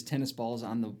with his tennis balls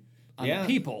on the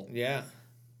people. Yeah.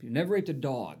 But he never raped a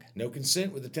dog. No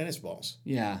consent with the tennis balls.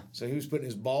 Yeah. So he was putting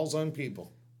his balls on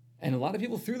people. And a lot of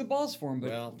people threw the balls for him,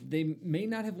 but they may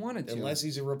not have wanted to. Unless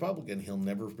he's a Republican, he'll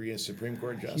never be a Supreme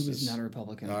Court justice. He was not a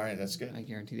Republican. All right, that's good. I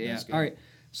guarantee that. Yeah. All right.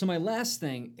 So my last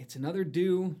thing, it's another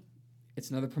do,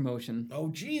 it's another promotion. Oh,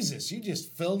 Jesus, you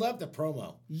just filled up the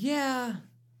promo. Yeah,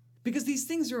 because these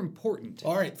things are important.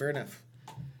 All right, fair enough.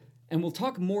 And we'll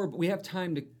talk more, but we have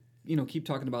time to, keep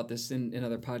talking about this in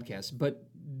other podcasts. But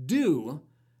do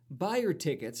buy your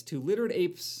tickets to Literate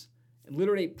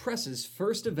Ape Press's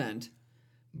first event,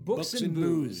 Books and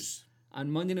Booze, on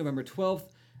Monday, November 12th.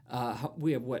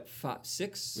 We have what,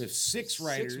 6? We have 6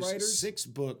 writers, 6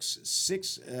 books,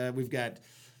 6. We've got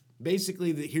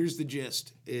basically, here's the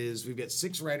gist: is we've got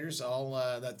 6 writers, all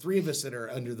that 3 of us that are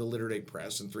under the Literate Ape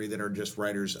Press, and 3 that are just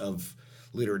writers of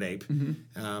Literate Ape,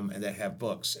 and that have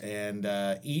books. And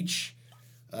each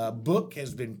book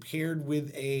has been paired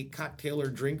with a cocktail or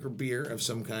drink or beer of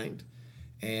some kind,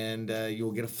 and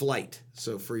you'll get a flight.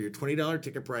 So for your $20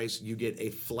 ticket price, you get a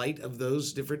flight of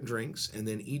those different drinks, and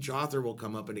then each author will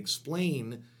come up and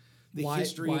explain the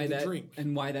history of the drink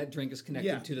and why that drink is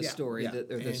connected to the story. Yeah.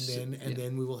 And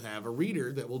then we will have a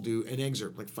reader that will do an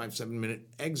excerpt, like 5-7 minute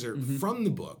excerpt from the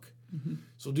book.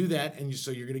 So we'll do that, and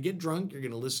so you're going to get drunk. You're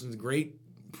going to listen to the great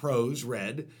prose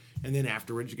read, and then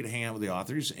afterwards you're going to hang out with the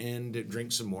authors and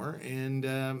drink some more, and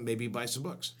maybe buy some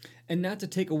books. And not to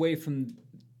take away from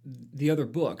the other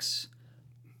books,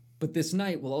 but this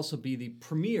night will also be the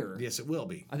premiere. Yes, it will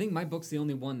be. I think my book's the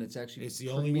only one that's actually It's the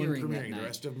only one premiering. premiering. The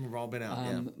rest of them have all been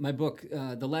out. My book,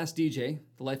 The Last DJ,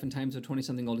 The Life and Times of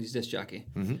 20-something oldies disc jockey.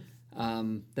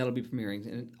 That'll be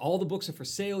premiering. And all the books are for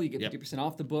sale. You get 50%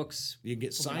 off the books. You get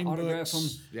We're signed gonna autograph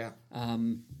books.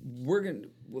 them.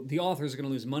 The authors are going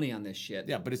to lose money on this shit.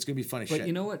 Yeah, but it's going to be funny But shit.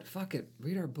 you know what? Fuck it.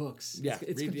 Read our books. Yeah,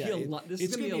 It's going to be a lot. This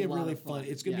is going going to be a lot really of fun.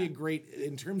 It's going to be a great,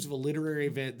 in terms of a literary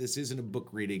event, this isn't a book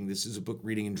reading. This is a book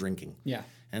reading and drinking. Yeah.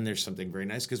 And there's something very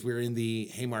nice because we're in the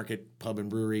Haymarket Pub and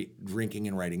Brewery drinking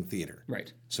and writing theater.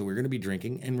 Right. So we're going to be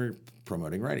drinking and we're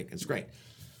promoting writing. It's great.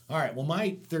 All right. Well,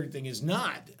 my third thing is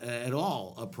not at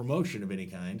all a promotion of any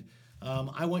kind.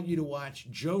 I want you to watch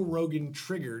Joe Rogan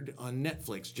Triggered on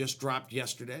Netflix. Just dropped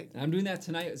yesterday. And I'm doing that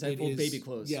tonight as I fold baby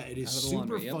clothes. Yeah, it is out of the super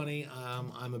laundry, yep. funny.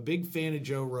 I'm a big fan of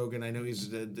Joe Rogan. I know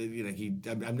he's,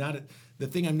 I'm not. The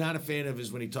thing I'm not a fan of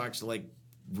is when he talks to like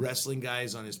wrestling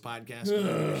guys on his podcast.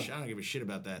 I don't give a shit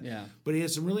about that. Yeah. But he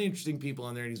has some really interesting people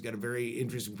on there, and he's got a very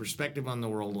interesting perspective on the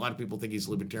world. A lot of people think he's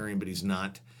libertarian, but he's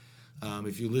not.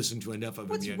 If you listen to enough of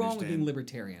What's him, you wrong understand. with being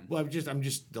libertarian? Well, I'm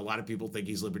just. A lot of people think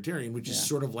he's libertarian, which is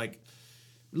sort of like.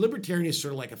 Libertarian is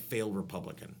sort of like a failed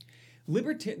Republican.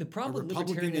 The problem with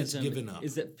Republican that's given libertarianism up.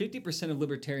 is that 50% of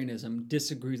libertarianism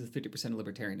disagrees with 50% of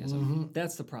libertarianism. Mm-hmm.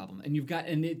 That's the problem. And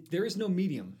there is no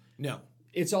medium. No.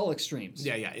 It's all extremes.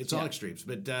 Yeah, it's all extremes.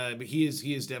 But he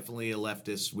is definitely a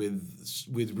leftist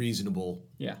with reasonable.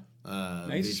 Yeah. He's a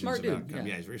visions smart about dude.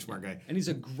 Yeah, he's a very smart guy. And he's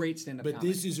a great stand-up But comic.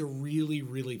 this is a really,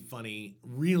 really funny.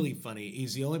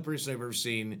 He's the only person I've ever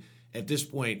seen at this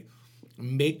point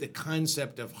make the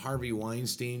concept of Harvey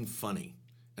Weinstein funny.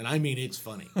 And I mean, it's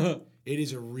funny. It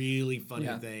is a really funny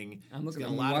thing. I'm looking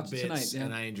it's at got a lot watch of it bits, tonight,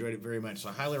 and I enjoyed it very much. So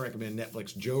I highly recommend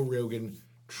Netflix, Joe Rogan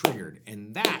Triggered.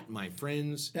 And that, my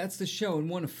friends... That's the show. And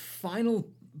one final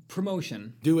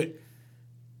promotion. Do it.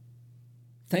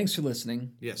 Thanks for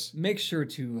listening. Yes. Make sure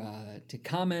to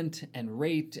comment and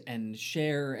rate and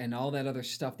share and all that other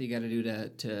stuff that you got to do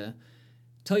to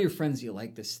tell your friends you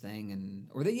like this thing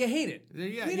or that you hate it.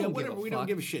 Yeah, Whatever. We don't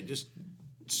give a shit. Just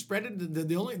spread it.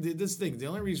 The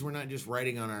only reason we're not just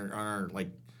writing on our like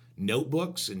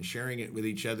notebooks and sharing it with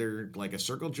each other like a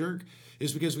circle jerk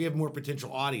is because we have more potential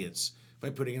audience by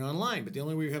putting it online. But the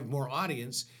only way we have more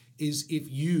audience is if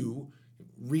you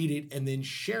read it and then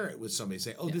share it with somebody.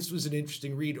 Say, this was an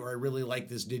interesting read, or I really like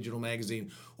this digital magazine,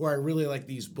 or I really like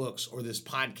these books, or this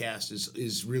podcast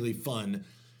is really fun.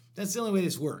 That's the only way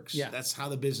this works. Yeah. That's how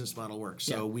the business model works.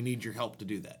 So we need your help to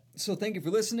do that. So thank you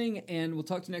for listening, and we'll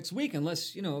talk to you next week.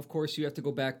 Unless, of course, you have to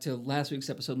go back to last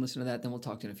week's episode and listen to that. Then we'll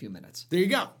talk to you in a few minutes. There you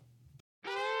go.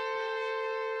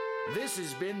 This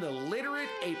has been the Literate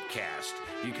ApeCast.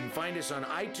 You can find us on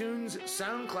iTunes,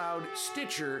 SoundCloud,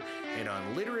 Stitcher, and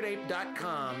on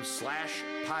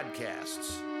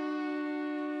literateape.com/podcasts.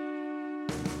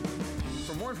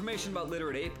 For more information about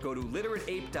Literate Ape, go to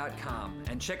literateape.com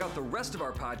and check out the rest of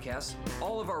our podcasts,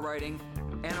 all of our writing,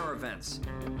 and our events.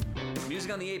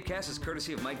 Music on the ApeCast is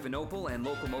courtesy of Mike Vinopal and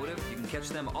Locomotive. You can catch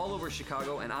them all over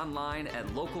Chicago and online at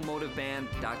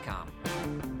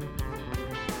locomotiveband.com.